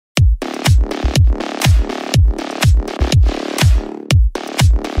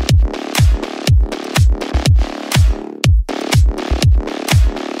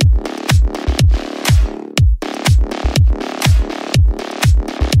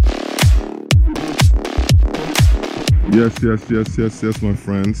Yes, my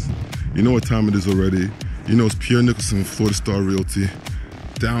friends. You know what time it is already. You know it's Pierre Nicholson, Florida Star Realty.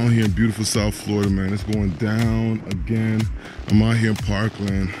 Down here in beautiful South Florida, man. It's going down again. I'm out here in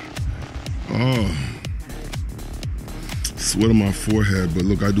Parkland. Oh, sweat on my forehead, but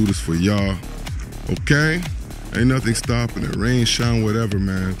look, I do this for y'all, okay? Ain't nothing stopping it. Rain, shine, whatever,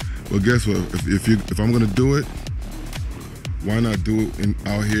 man. But guess what? If I'm gonna do it, why not do it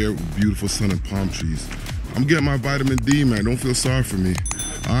out here with beautiful sun and palm trees? I'm getting my vitamin D, man. Don't feel sorry for me.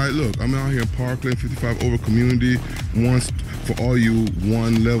 All right, look, I'm out here in Parkland, 55 over community. Once for all you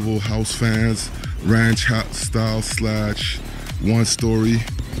one-level house fans, ranch style / one story.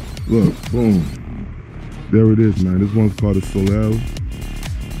 Look, boom. There it is, man. This one's called the Soleil.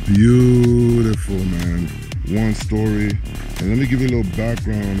 Beautiful, man. One story. And let me give you a little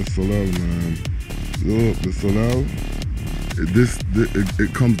background on the Soleil, man. Look, the Soleil. This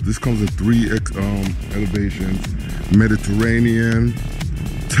comes in 3 elevations: Mediterranean,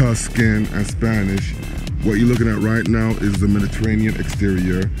 Tuscan, and Spanish. What you're looking at right now is the Mediterranean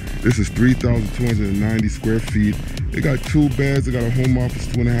exterior. This is 3,290 square feet. It got 2 beds, it got a home office,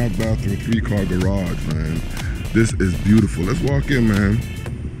 2.5 bathroom, 3-car garage, man. This is beautiful. Let's walk in, man.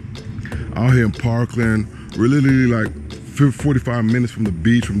 Out here in Parkland, we're literally like 45 minutes from the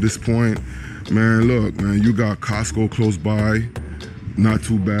beach from this point. Man, look, man, you got Costco close by. Not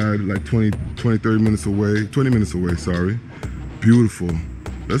too bad, like 20, 30 minutes away. 20 minutes away, sorry. Beautiful.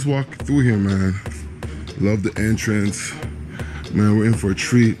 Let's walk through here, man. Love the entrance. Man, we're in for a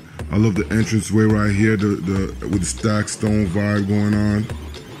treat. I love the entranceway right here, with the stacked stone vibe going on.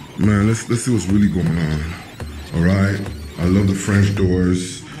 Man, let's see what's really going on. All right. I love the French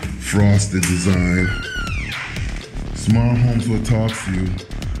doors, frosted design. Smart homes will talk to you.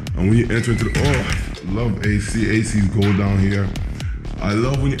 And when you enter into the, love AC. AC's gold down here. I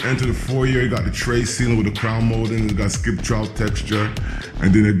love when you enter the foyer, you got the tray ceiling with the crown molding. It got skip trout texture.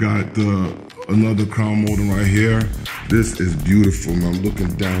 And then it got another crown molding right here. This is beautiful, man. I'm looking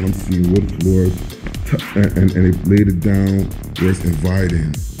down, I'm seeing wood floors. And they laid it down where it's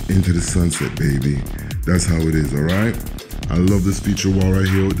inviting into the sunset, baby. That's how it is, all right? I love this feature wall right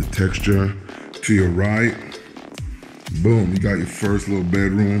here with the texture. To your right, boom, you got your first little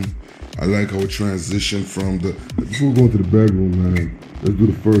bedroom. I like how it transitioned from the, before we go into the bedroom, man, let's do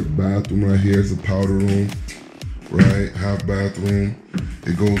the first bathroom right here. It's a powder room, right? Half bathroom.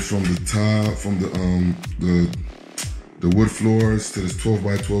 It goes from the tile, from the wood floors to this 12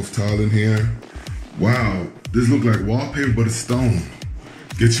 by 12 tile in here. Wow, this look like wallpaper, but it's stone.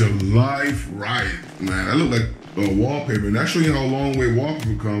 Get your life right, man. That look like wallpaper, and that's showing you how long way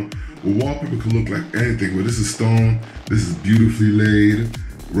wallpaper come. Well, wallpaper can look like anything, but this is stone. This is beautifully laid,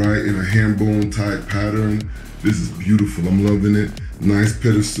 right, in a herringbone type pattern. This is beautiful, I'm loving it. Nice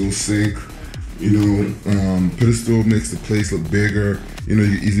pedestal sink. You know, pedestal makes the place look bigger. You know,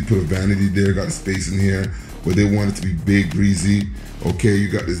 you easily put a vanity there, got a space in here, but they want it to be big, breezy. Okay, you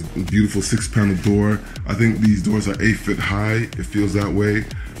got this beautiful 6-panel door. I think these doors are 8 feet high. It feels that way.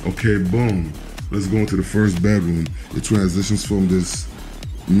 Okay, boom. Let's go into the first bedroom. It transitions from this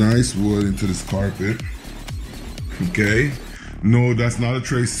nice wood into this carpet. Okay. No, that's not a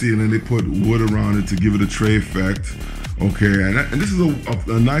tray ceiling. They put wood around it to give it a tray effect. Okay, and this is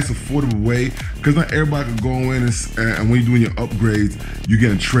a nice, affordable way, because not everybody can go in and when you're doing your upgrades, you're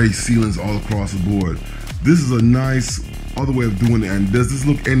getting tray ceilings all across the board. This is a nice other way of doing it. And does this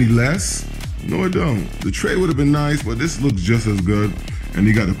look any less? No, it don't. The tray would have been nice, but this looks just as good. And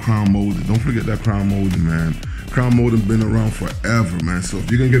you got the crown molding. Don't forget that crown molding, man. Crown molding been around forever, man. So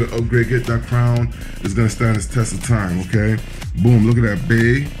if you're gonna get an upgrade, get that crown. It's gonna stand its test of time, okay? Boom, look at that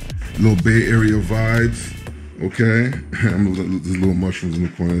bay, little Bay Area vibes, okay? There's little mushrooms in the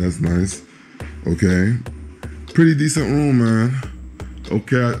corner, that's nice, okay? Pretty decent room, man.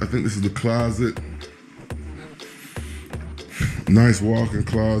 Okay, I think this is the closet. Nice walk-in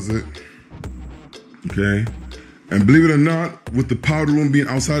closet, okay? And believe it or not, with the powder room being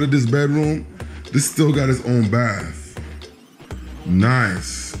outside of this bedroom, this still got its own bath.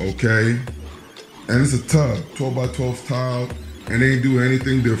 Nice, okay? And it's a tub, 12 by 12 tile, and they ain't do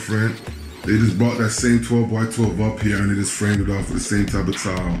anything different. They just brought that same 12 by 12 up here and they just framed it off with the same type of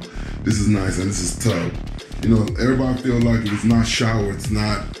tile. This is nice, and this is tub. You know, everybody feel like if it's not shower, it's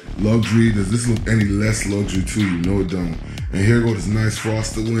not luxury. Does this look any less luxury to you? No, it don't. And here goes this nice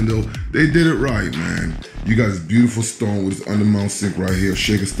frosted window. They did it right, man. You got this beautiful stone with this undermount sink right here,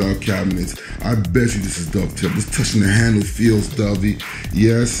 shaker style cabinets. I bet you this is dovetail. Just touching the handle feels dovey.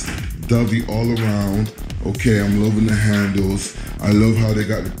 Yes, dovey all around. Okay, I'm loving the handles. I love how they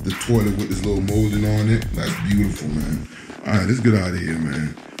got the toilet with this little molding on it. That's beautiful, man. All right, let's get out of here,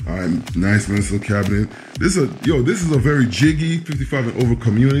 man. All right, nice pencil cabinet. This is a very jiggy 55 and over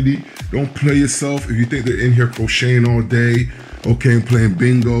community. Don't play yourself. If you think they're in here crocheting all day, okay, and playing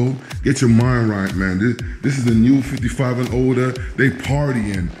bingo, get your mind right, man. This is a new 55 and older. They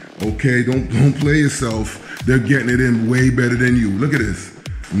partying, okay? Don't play yourself. They're getting it in way better than you. Look at this.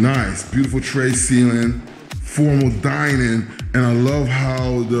 Nice, beautiful tray ceiling, formal dining, and I love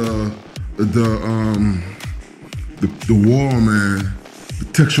how the wall, man. The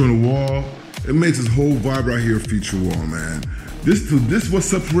texture on the wall, it makes this whole vibe right here a feature wall, man. This what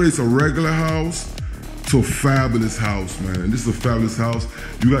separates a regular house to a fabulous house, man. This is a fabulous house.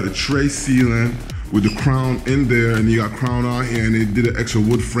 You got a tray ceiling with the crown in there, and you got crown out here, and they did an extra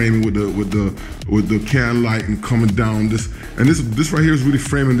wood framing with the can light and coming down. This right here is really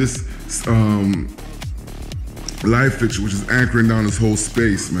framing this light fixture, which is anchoring down this whole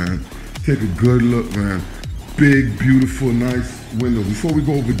space, man. Take a good look, man. Big, beautiful, nice windows. Before we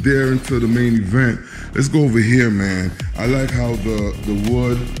go over there into the main event, let's go over here, man. I like how the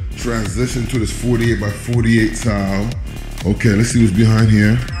wood transitioned to this 48 by 48 tile. Okay, let's see what's behind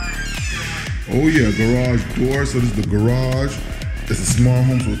here. Oh yeah, garage door. So this is the garage. It's a smart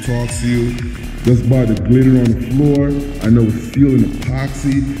home, so it talks to you. Just by the glitter on the floor. I know it's sealed in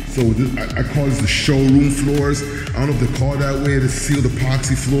epoxy. So this, I call this the showroom floors. I don't know if they call it that way, the sealed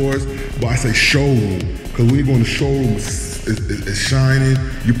epoxy floors, but I say showroom. Because when you go in the showroom, it's shining.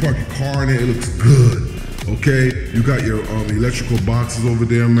 You park your car in it, it looks good. Okay, you got your electrical boxes over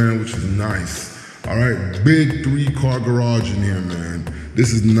there, man, which is nice. All right, big 3-car garage in here, man.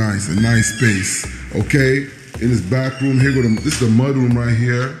 This is nice, a nice space. Okay, in this back room, this is the mud room right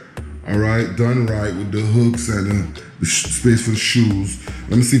here. All right, done right with the hooks and the space for the shoes.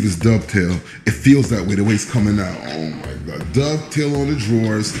 Let me see if it's dovetail. It feels that way, the way it's coming out. Oh my God, dovetail on the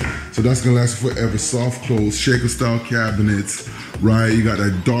drawers. So that's gonna last forever. Soft close, shaker style cabinets, right? You got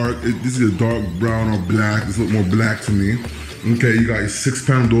that dark, this is a dark brown or black. This looks more black to me. Okay, you got your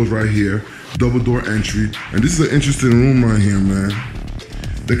 6-panel doors right here, double door entry. And this is an interesting room right here, man.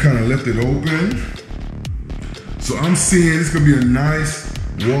 They kind of left it open. So I'm seeing this could be a nice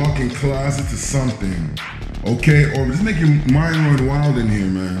walk-in closet to something, okay? Or just make your mind run wild in here,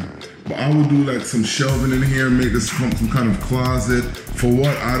 man. But I would do like some shelving in here, make this some kind of closet. For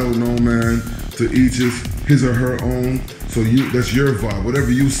what? I don't know, man. To each his or her own. So that's your vibe.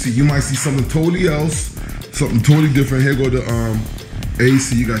 Whatever you see, you might see something totally else, something totally different. Here go the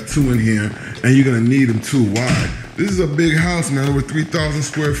AC. You got 2 in here, and you're gonna need them too. Why? This is a big house, man. Over 3,000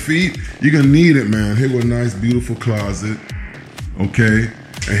 square feet. You're gonna need it, man. Here go a nice, beautiful closet. Okay.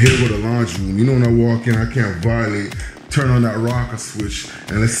 And here go the laundry room. You know when I walk in, I can't violate. Turn on that rocker switch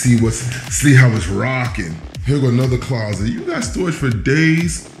and let's see how it's rocking. Here go another closet. You got storage for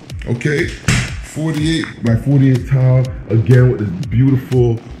days, okay? 48 by 48 tile, again with this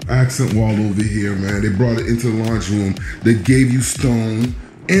beautiful accent wall over here, man. They brought it into the laundry room. They gave you stone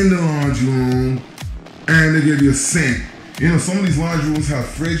in the laundry room, and they gave you a sink. You know, some of these laundry rooms have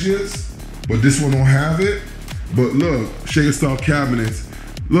fridges, but this one don't have it. But look, shaker style cabinets.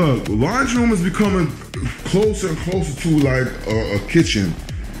 Look, the laundry room is becoming closer and closer to like a kitchen,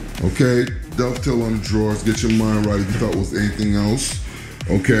 okay? Dovetail on the drawers, get your mind right if you thought it was anything else,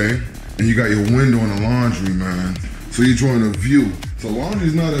 okay? And you got your window in the laundry, man. So you're drawing a view. So laundry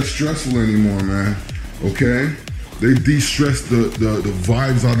is not as stressful anymore, man, okay? They de-stress the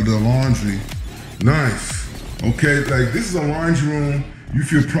vibes out of the laundry. Nice, okay? Like this is a laundry room, you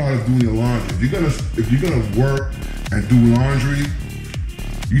feel proud of doing your laundry. If you're gonna work and do laundry,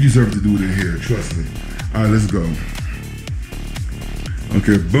 you deserve to do it in here, trust me. All right, let's go.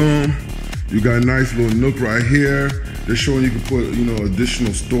 Okay, boom. You got a nice little nook right here. They're showing you can put, you know,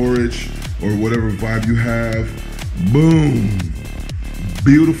 additional storage or whatever vibe you have. Boom.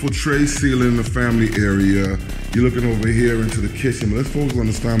 Beautiful tray ceiling in the family area. You're looking over here into the kitchen. But let's focus on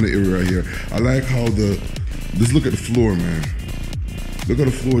this family area right here. I like how just look at the floor, man. Look at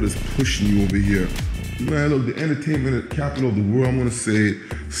the floor that's pushing you over here. Man, look, the entertainment capital of the world, I'm gonna say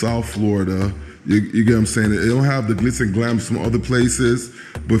South Florida. You get what I'm saying? They don't have the glitz and glam from other places,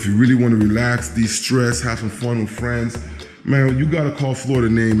 but if you really wanna relax, de-stress, have some fun with friends, man, you gotta call Florida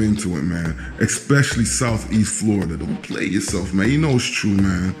name into it, man. Especially Southeast Florida. Don't play yourself, man. You know it's true,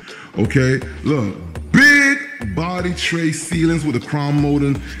 man. Okay? Look, big body tray ceilings with a crown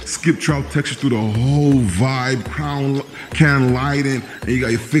molding, skip trout texture through the whole vibe, crown can lighting, and you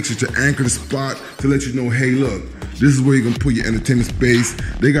got your fixture to anchor the spot to let you know, hey, look, this is where you're gonna put your entertainment space.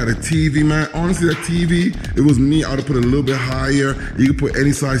 They got a TV, man. Honestly, that TV, it was me, I would have put it a little bit higher. You can put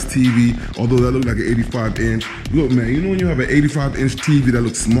any size TV, although that looked like an 85 inch. Look, man, you know when you have an 85 inch TV that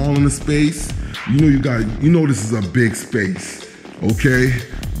looks small in the space, you know this is a big space, okay?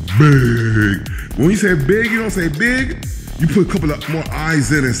 big. When you say big, you don't say big. You put a couple of more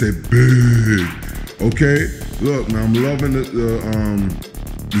eyes in and say big. Okay? Look, now I'm loving this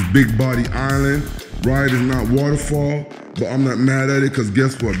big body island. Right, it's not waterfall, but I'm not mad at it because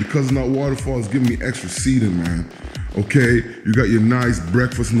guess what? Because it's not waterfall, it's giving me extra seating, man. Okay? You got your nice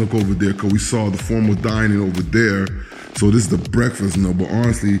breakfast nook over there because we saw the formal dining over there. So this is the breakfast nook, but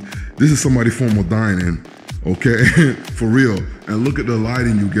honestly, this is somebody formal dining. Okay? For real. And look at the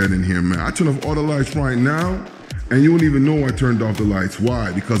lighting you get in here, man. I turn off all the lights right now, and you wouldn't even know I turned off the lights.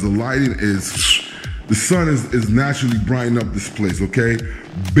 Why? Because the lighting is, the sun is naturally brightening up this place, okay?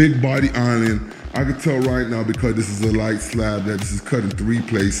 Big body island. I can tell right now because this is a light slab that this is cut in 3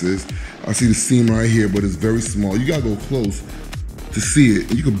 places. I see the seam right here, but it's very small. You gotta go close to see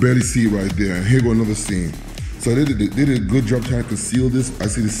it. You can barely see it right there. And here go another seam. So they did a good job trying to conceal this. I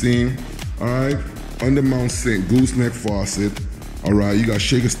see the seam. All right, under mount sink, gooseneck faucet. All right, you got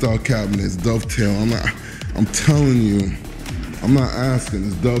shaker style cabinets, dovetail. I'm telling you, I'm not asking.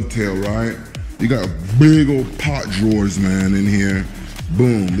 It's dovetail, right? You got big old pot drawers, man, in here.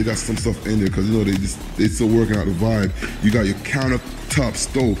 Boom, they got some stuff in there because you know they still working out the vibe. You got your countertop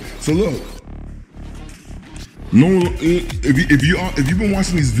stove. So look, no, if you've been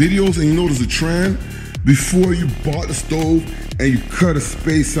watching these videos and you notice a trend, before you bought the stove and you cut a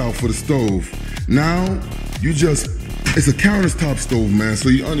space out for the stove. Now it's a countertop stove, man. So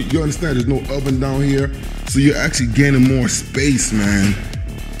you understand there's no oven down here, so you're actually gaining more space, man.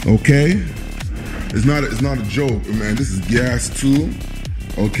 Okay, it's not a joke, man. This is gas too.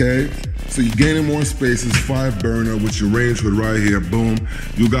 Okay, so you're gaining more space. It's 5 burner with your range hood right here. Boom,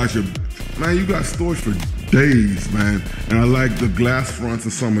 you got storage for days, man. And I like the glass fronts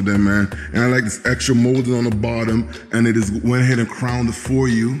of some of them, man. And I like this extra molding on the bottom, and it just went ahead and crowned it for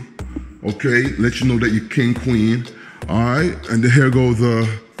you. Okay, let you know that you're king, queen. All right, and then here goes the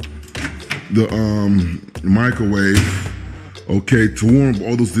microwave. Okay, to warm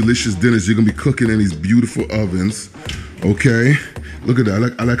all those delicious dinners you're gonna be cooking in these beautiful ovens. Okay. Look at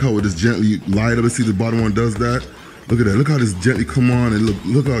that. I like how it just gently light up. See the bottom one does that. Look at that. Look how this gently come on and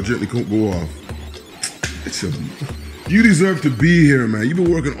look how gently go off. You deserve to be here, man. You've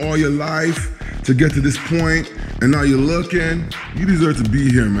been working all your life to get to this point, and now you're looking. You deserve to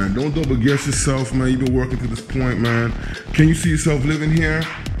be here, man. Don't double guess yourself, man. You've been working to this point, man. Can you see yourself living here?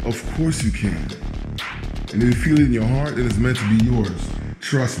 Of course you can. And if you feel it in your heart, then it's meant to be yours.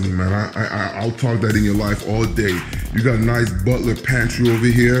 Trust me, man, I'll talk that in your life all day. You got a nice butler pantry over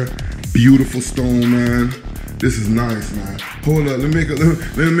here. Beautiful stone, man. This is nice, man. Hold up, let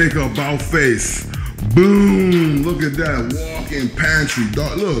me make a about face. Boom, look at that, walk-in pantry.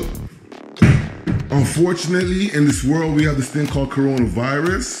 Look, unfortunately, in this world, we have this thing called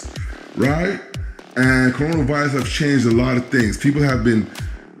coronavirus, right? And coronavirus have changed a lot of things. People have been,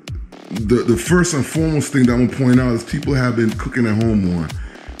 the first and foremost thing that I'm gonna point out is people have been cooking at home more.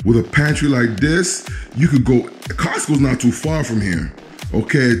 With a pantry like this, you could go, Costco's not too far from here.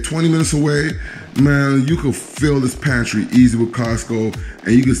 Okay, 20 minutes away, man, you could fill this pantry easy with Costco,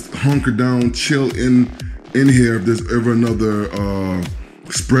 and you just hunker down, chill in here if there's ever another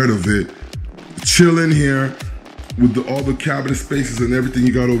spread of it. Chill in here with all the cabinet spaces and everything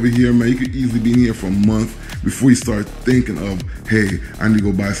you got over here, man. You could easily be in here for a month before you start thinking of, hey, I need to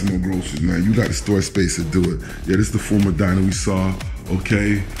go buy some more groceries, man. You got the store space to do it. Yeah, this is the former diner we saw,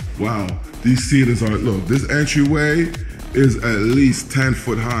 okay? Wow, these ceilings are, look, this entryway is at least 10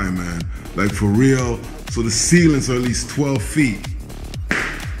 foot high, man. Like for real. So the ceilings are at least 12 feet.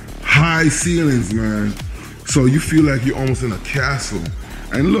 High ceilings, man. So you feel like you're almost in a castle.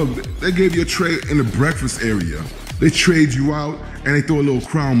 And look, they gave you a tray in the breakfast area. They trade you out and they throw a little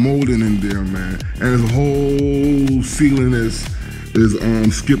crown molding in there, man. And this whole ceiling is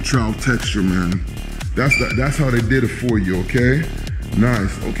skip trowel texture, man. That's how they did it for you, okay?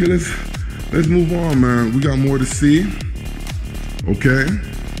 Nice. Okay, let's move on, man. We got more to see. Okay.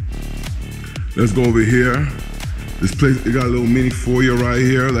 Let's go over here. This place, it got a little mini foyer right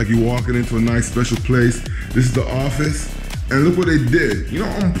here, like you're walking into a nice special place. This is the office. And look what they did. You know,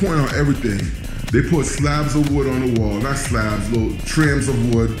 I'm pointing out everything. They put slabs of wood on the wall, not slabs, little trims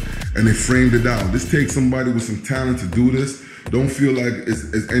of wood, and they framed it out. This takes somebody with some talent to do this. Don't feel like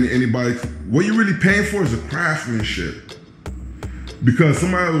it's anybody. What you're really paying for is the craftsmanship. Because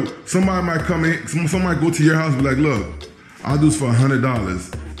somebody might come in, somebody might go to your house and be like, look, I'll do this for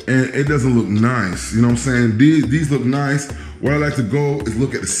 $100. And it doesn't look nice. You know what I'm saying? These look nice. Where I like to go is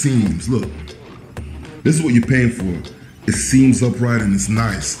look at the seams. Look, this is what you're paying for. It seams upright and it's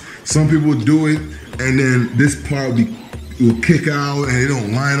nice. Some people will do it and then this part will kick out and it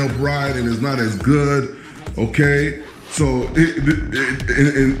don't line up right and it's not as good, okay? So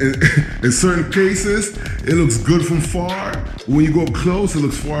in certain cases, it looks good from far. When you go up close, it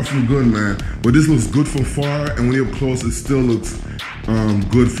looks far from good, man. But this looks good from far, and when you're up close, it still looks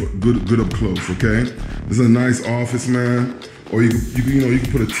good up close. Okay, this is a nice office, man. Or you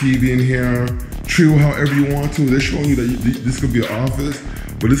can put a TV in here, trim however you want to. They're showing you that this could be an office,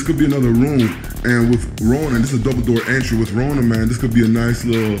 but this could be another room. And with Rona, this is a double door entry. With Rona, man, this could be a nice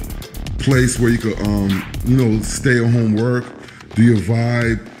little place where you could, stay at home, work, do your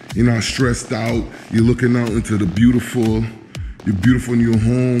vibe. You're not stressed out. You're looking out into your beautiful new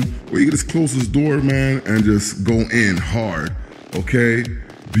home, or you can just close this door, man, and just go in hard. Okay,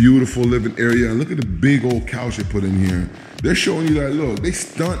 beautiful living area. And look at the big old couch they put in here. They're showing you that, look, they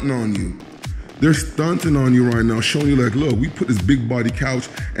stunting on you. They're stunting on you right now, showing you like, look, we put this big body couch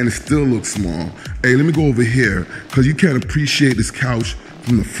and it still looks small. Hey, let me go over here, because you can't appreciate this couch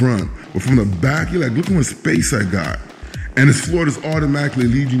from the front. But from the back, you're like, look how much space I got. And this floor is automatically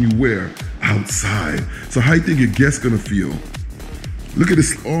leading you where? Outside. So how you think your guest's gonna feel? Look at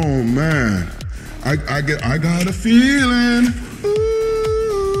this, oh man. I got a feeling,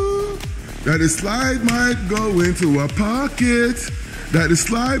 ooh, that this slide might go into a pocket. That the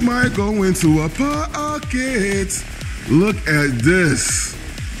slide might go into a pocket. Look at this.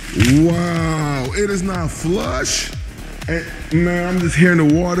 Wow, it is not flush. And man, I'm just hearing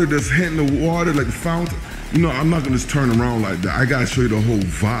the water, just hitting the water like the fountain. I'm not gonna just turn around like that. I gotta show you the whole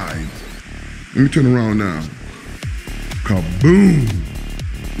vibe. Let me turn around now. Kaboom.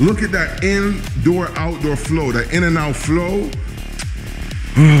 Look at that indoor-outdoor flow, that in and out flow.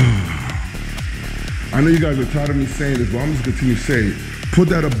 I know you guys are tired of me saying this, but I'm just gonna continue to say it. Put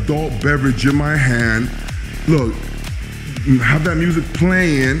that adult beverage in my hand. Look, have that music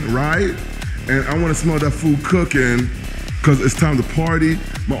playing, right? And I wanna smell that food cooking, because it's time to party.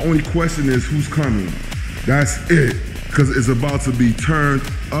 My only question is, who's coming? That's it, because it's about to be turned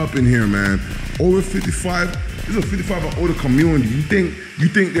up in here, man. Over 55, this is a 55 and older community. You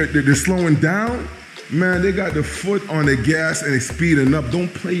think they're slowing down? Man, they got the foot on the gas and they're speeding up.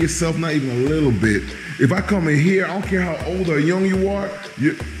 Don't play yourself, not even a little bit. If I come in here, I don't care how old or young you are,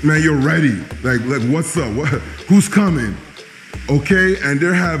 man, you're ready. Like what's up? Who's coming? Okay, and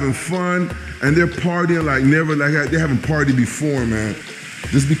they're having fun and they're partying like never, like they haven't partied before, man.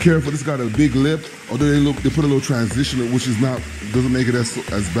 Just be careful. This got a big lip, although they put a little transition, which doesn't make it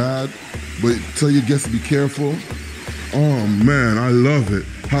as bad. But tell your guests to be careful. Oh man, I love it.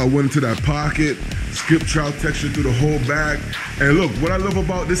 How it went into that pocket, skip trout texture through the whole back. And look, what I love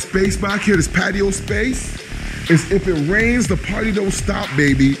about this space back here, this patio space, is if it rains, the party don't stop,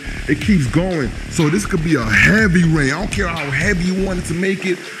 baby. It keeps going. So this could be a heavy rain. I don't care how heavy you want it to make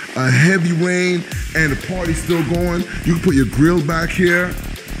it, a heavy rain, and the party's still going. You can put your grill back here,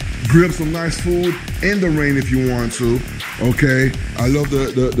 grill up some nice food in the rain if you want to. Okay, I love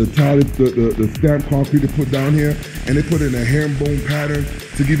the stamped concrete they put down here, and they put it in a herringbone pattern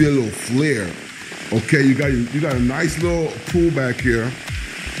to give you a little flair. Okay, you got a nice little pool back here.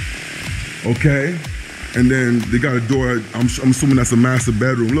 Okay, and then they got a door. I'm assuming that's a master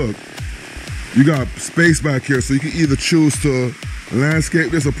bedroom. Look, you got space back here, so you can either choose to landscape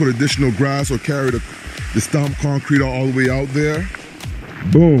this or put additional grass or carry the stamped concrete all the way out there.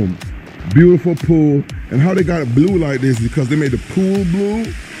 Boom. Beautiful pool. And how they got it blue like this is because they made the pool blue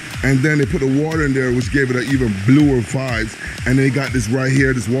and then they put the water in there, which gave it an even bluer vibes. And they got this right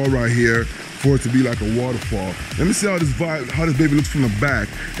here, this wall right here, for it to be like a waterfall. Let me see how this baby looks from the back.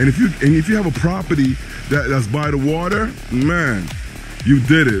 And if you have a property that's by the water, man, you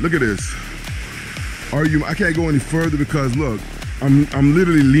did it. Look at this. I can't go any further because look, I'm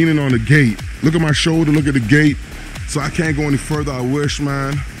literally leaning on the gate. Look at my shoulder, look at the gate. So I can't go any further, I wish,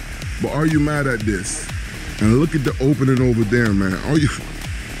 man. But are you mad at this? And look at the opening over there, man.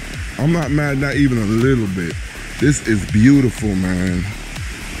 I'm not mad, not even a little bit. This is beautiful, man.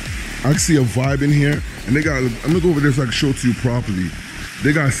 I can see a vibe in here. And I'm gonna go over there so I can show it to you properly.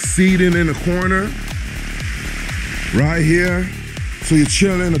 They got seating in the corner, right here. So you're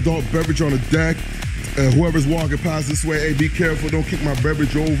chilling, adult beverage on the deck. Whoever's walking past this way, hey, be careful, don't kick my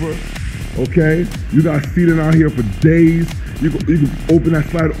beverage over. Okay, you got seating out here for days. You can open that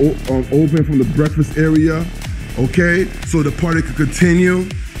slide open from the breakfast area. Okay, so the party could continue.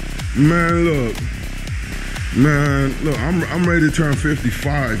 Man, look, I'm ready to turn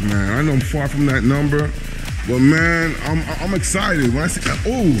 55, man. I know I'm far from that number, but man, I'm excited when I see that.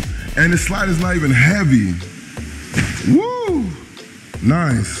 Oh, and the slide is not even heavy. Woo,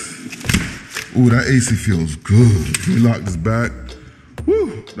 nice. Ooh, that AC feels good. Let me lock this back.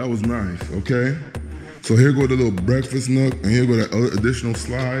 Woo, that was nice, okay? So here go the little breakfast nook, and here go that other additional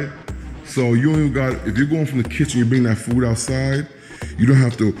slide. So you don't even got, if you're going from the kitchen, you bring that food outside, you don't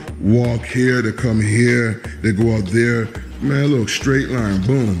have to walk here, to come here, they go out there. Man, look, straight line,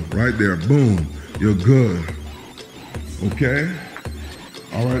 boom, right there, boom, you're good. Okay?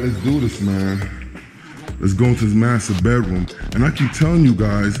 All right, let's do this, man. Let's go into this master bedroom. And I keep telling you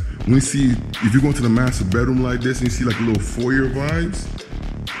guys, when you see, if you go into the master bedroom like this and you see like a little foyer vibes,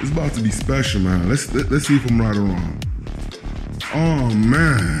 it's about to be special, man. Let's see if I'm right or wrong. Oh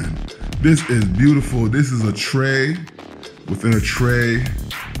man, this is beautiful. This is a tray within a tray,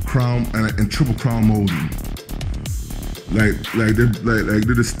 crown and triple crown molding. Like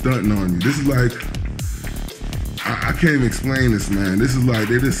they're just stunting on you. This is like, I can't even explain this, man. This is like,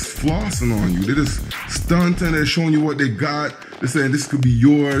 they're just flossing on you. They're just stunting, they're showing you what they got. They're saying this could be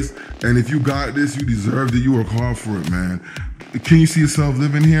yours, and if you got this, you deserved it, you work hard for it, man. Can you see yourself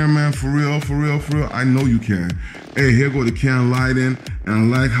living here, man? For real, for real, for real? I know you can. Hey, here go the can lighting,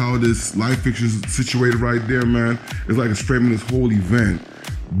 and I like how this light fixture is situated right there, man. It's like it's framing this whole event.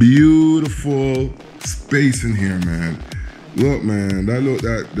 Beautiful space in here, man. Look, man,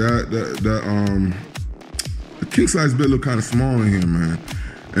 the king size bed look kind of small in here, man.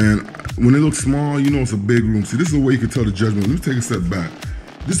 And when it looks small, you know it's a big room. See, this is the way you can tell the judgment. Let me take a step back.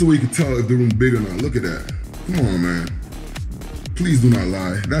 This is the way you can tell if the room big or not. Look at that. Come on, man. Please do not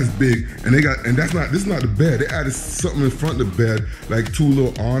lie. That's big. And this is not the bed. They added something in front of the bed, like two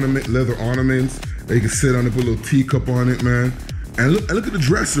little leather ornaments. They can sit on it, put a little teacup on it, man. And look at the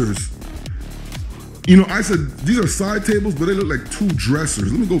dressers. You know, I said these are side tables, but they look like two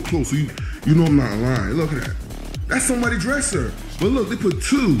dressers. Let me go close so you know I'm not lying. Look at that. That's somebody's dresser. But look, they put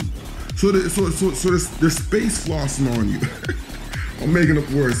two. So there's space flossing on you. I'm making up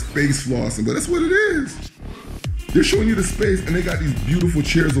words, space flossing, but that's what it is. They're showing you the space, and they got these beautiful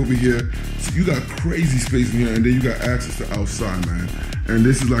chairs over here. So you got crazy space in here, and then you got access to outside, man. And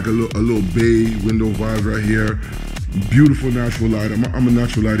this is like a little bay window vibe right here. Beautiful natural light. I'm a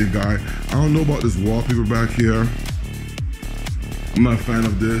natural lighting guy. I don't know about this wallpaper back here. I'm not a fan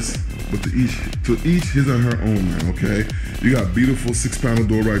of this, but to each his and her own, man, okay? You got beautiful 6-panel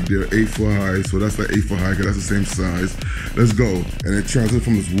door right there, 8 foot high, so that's like 8 foot high, because that's the same size. Let's go. And it transitions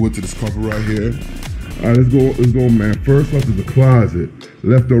from this wood to this carpet right here. All right, let's go, man. First up is the closet.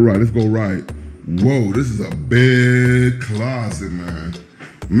 Left or right? Let's go right. Whoa, this is a big closet, man.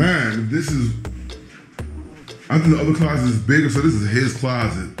 Man, this is, I think the other closet is bigger, so this is his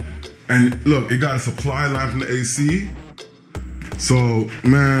closet. And look, it got a supply line from the AC. So,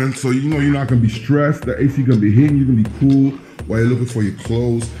 man, so you know you're not gonna be stressed. The AC gonna be hitting, you're gonna be cool while you're looking for your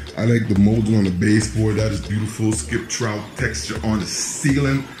clothes. I like the molding on the baseboard. That is beautiful. Skip trout texture on the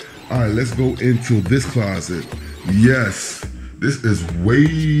ceiling. All right, let's go into this closet. Yes, this is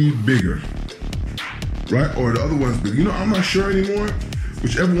way bigger, right? Or the other one's bigger. You know, I'm not sure anymore.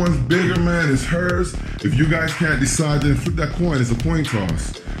 Whichever one's bigger, man, is hers. If you guys can't decide, then flip that coin. It's a coin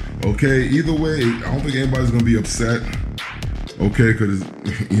toss. Okay, either way, I don't think anybody's gonna be upset. Okay, because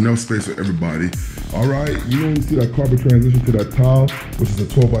there's enough space for everybody. All right, you know when you see that carpet transition to that tile, which is a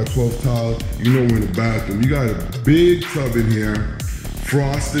 12 by 12 tile, you know we're in the bathroom. You got a big tub in here,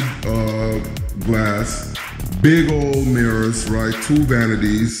 frosted glass, big old mirrors, right? 2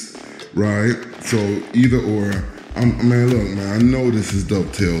 vanities, right? So either or. Man, look, man, I know this is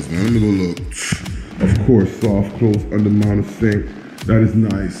dovetails, man. Let me go look. Of course, soft close under-mounted sink. That is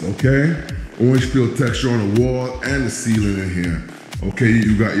nice, okay? Orange field texture on the wall and the ceiling in here. Okay,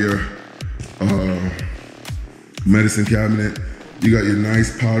 you got your medicine cabinet. You got your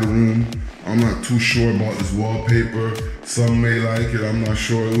nice powder room. I'm not too sure about this wallpaper. Some may like it, I'm not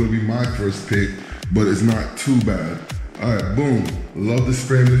sure. It would be my first pick, but it's not too bad. All right, boom. Love this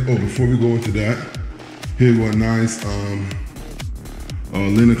frame. Oh, before we go into that, here we go, a nice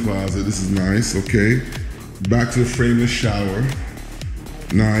linen closet. This is nice, okay. Back to the frameless shower.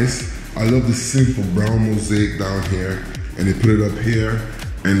 Nice. I love the simple brown mosaic down here, and they put it up here,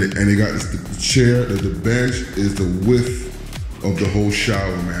 and they got this, the chair, the bench is the width of the whole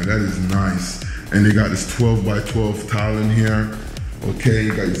shower, man. That is nice. And they got this 12 by 12 tile in here. Okay,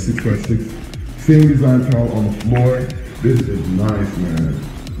 you got your 6 by 6 same design tile on the floor. This is nice, man.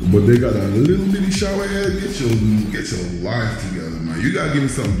 But they got a little bitty shower head. Get your life together, man. You gotta give me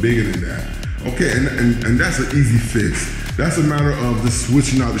something bigger than that. Okay, and that's an easy fix. That's a matter of just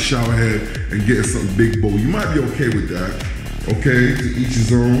switching out the shower head and getting something big bold. You might be okay with that. Okay, to each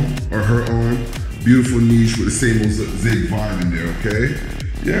his own or her own. Beautiful niche with the same old zig vibe in there, okay?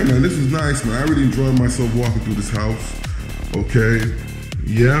 Yeah, man, this is nice, man. I really enjoyed myself walking through this house, okay?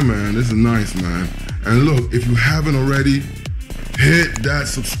 Yeah, man, this is nice, man. And look, if you haven't already, hit that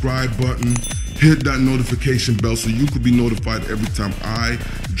subscribe button, hit that notification bell so you could be notified every time I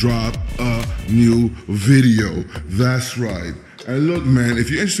drop a new video. That's right. And look, man,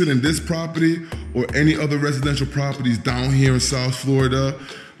 if you're interested in this property or any other residential properties down here in South Florida,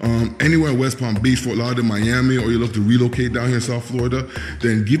 anywhere in West Palm Beach, Fort Lauderdale, Miami, or you look to relocate down here in South Florida,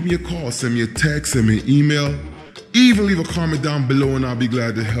 then give me a call, send me a text, send me an email, even leave a comment down below and I'll be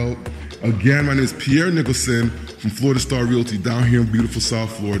glad to help. Again, my name is Pierre Nicholson from Florida Star Realty down here in beautiful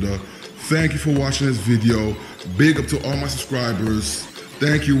South Florida. Thank you for watching this video. Big up to all my subscribers.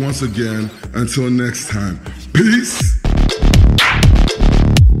 Thank you once again. Until next time. Peace.